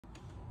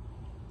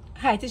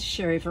Hi, this is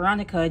Sherry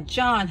Veronica.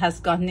 John has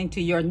gotten into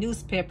your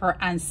newspaper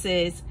and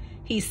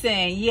he's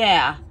saying,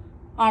 yeah,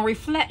 on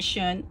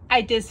reflection,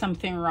 I did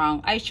something wrong.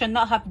 I should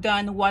not have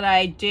done what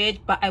I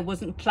did, but I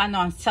wasn't planning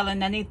on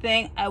selling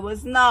anything. I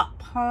was not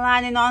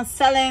planning on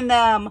selling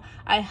them.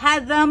 I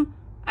had them.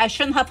 I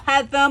shouldn't have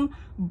had them,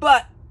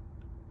 but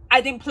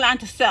I didn't plan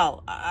to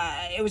sell.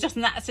 It was just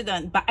an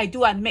accident, but I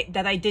do admit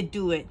that I did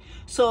do it.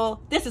 So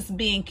this is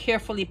being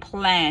carefully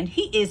planned.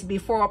 He is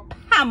before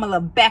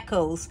Pamela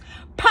Beckles.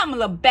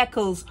 Pamela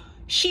Beckles,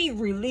 she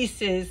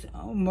releases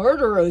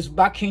murderers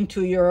back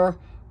into your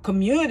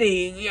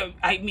community.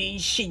 I mean,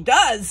 she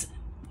does.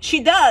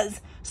 She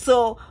does.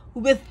 So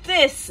with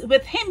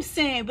him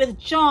saying, with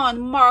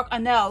John Mark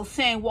Annel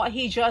saying what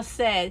he just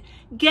said,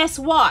 guess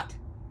what?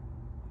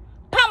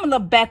 Pamela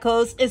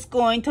Beckles is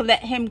going to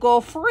let him go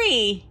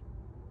free.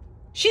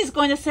 She's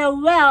going to say,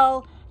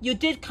 well, you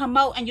did come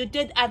out and you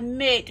did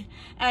admit,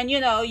 and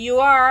you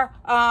are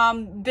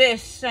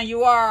this and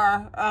you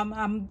are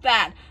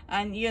that,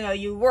 and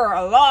you were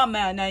a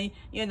lawman, and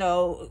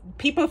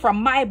people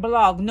from my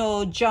blog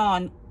know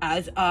John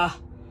as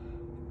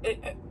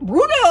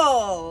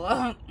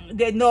brutal.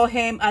 They know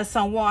him as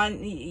someone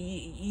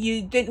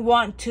you didn't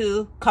want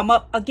to come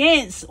up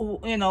against,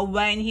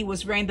 when he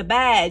was wearing the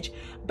badge.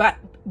 But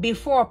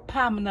before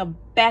Pamela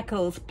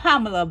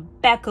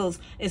Beckles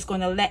is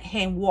going to let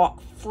him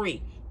walk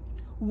free.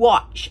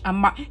 Watch.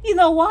 You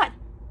know what?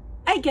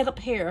 I get up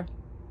here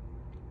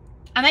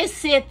and I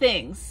say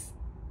things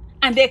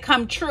and they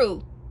come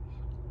true.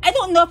 I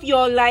don't know if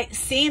you're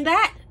seeing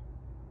that.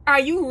 Are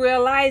you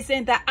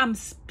realizing that I'm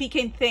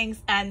speaking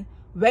things and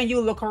when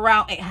you look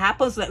around, it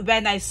happens? Like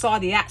when I saw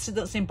the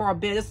accidents in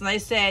Barbados and I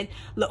said,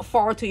 look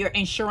forward to your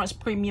insurance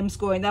premiums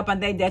going up,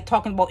 and then they're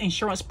talking about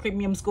insurance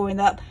premiums going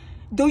up.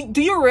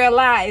 Do you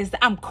realize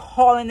that I'm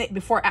calling it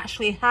before it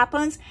actually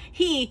happens?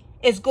 He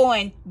is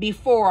going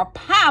before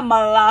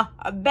Pamela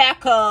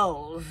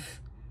Beckles.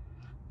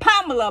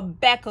 Pamela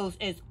Beckles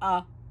is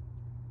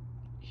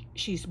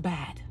she's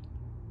bad.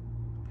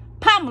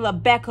 Pamela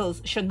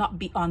Beckles should not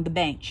be on the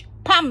bench.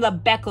 Pamela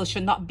Beckles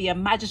should not be a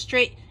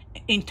magistrate.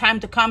 In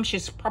time to come,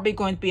 she's probably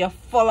going to be a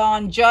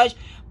full-on judge.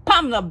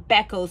 Pamela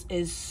Beckles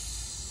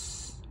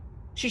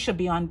she should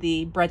be on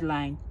the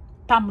breadline.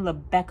 Pamela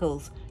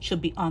Beckles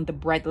should be on the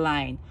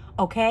breadline,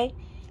 okay?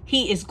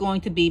 He is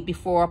going to be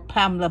before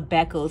Pamela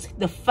Beckles.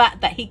 The fact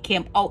that he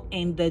came out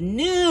in the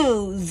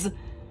news,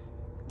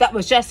 that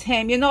was just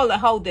him. Like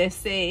how they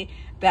say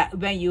that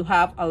when you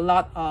have a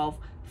lot of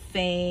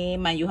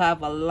fame and you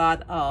have a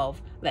lot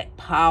of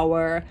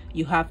power,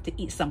 you have to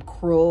eat some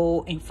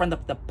crow in front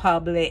of the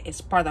public.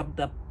 It's part of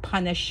the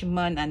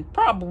punishment and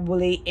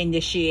probably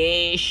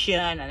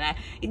initiation, and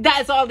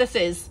that is all this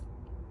is.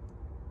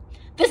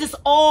 This is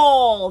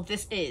all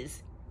this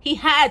is. He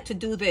had to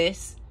do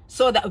this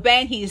so that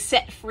when he is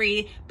set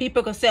free,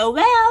 people could say,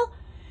 well,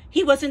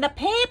 he was in the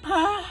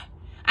paper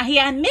and he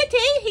admitted.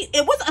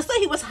 It wasn't as though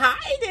he was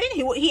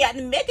hiding. He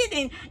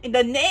admitted in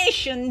the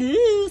nation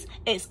news.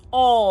 It's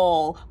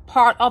all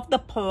part of the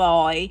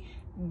ploy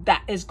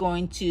that is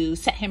going to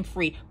set him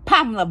free.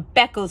 Pamela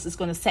Beckles is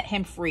going to set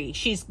him free.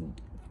 She's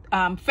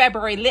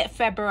late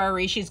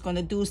February, she's going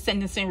to do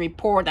sentencing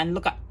report and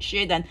look at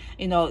shit and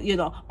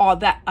all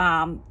that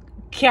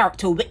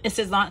character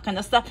witnesses and that kind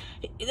of stuff.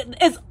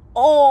 It's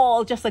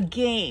all just a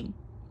game.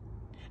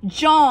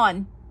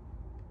 John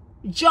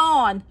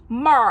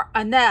Mark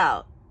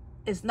Annel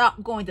is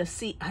not going to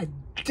see a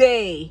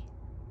day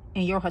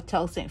in your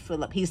Hotel St.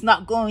 Philip. He's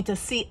not going to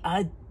see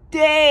a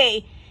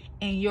day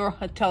in your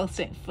Hotel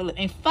St. Philip.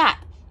 In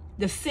fact,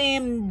 the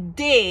same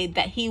day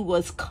that he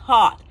was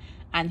caught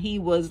and he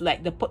was they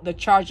put the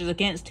charges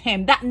against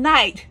him, that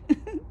night,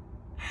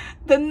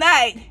 the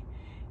night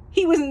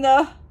he was in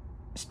the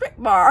strip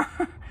bar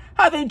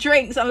having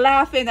drinks and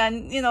laughing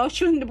and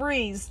shooting the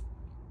breeze.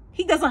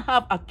 He doesn't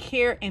have a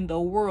care in the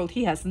world.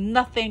 He has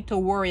nothing to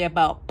worry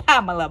about.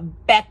 Pamela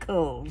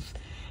Beckles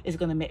is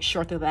going to make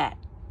sure to that.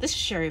 This is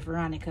Sherry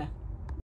Veronica.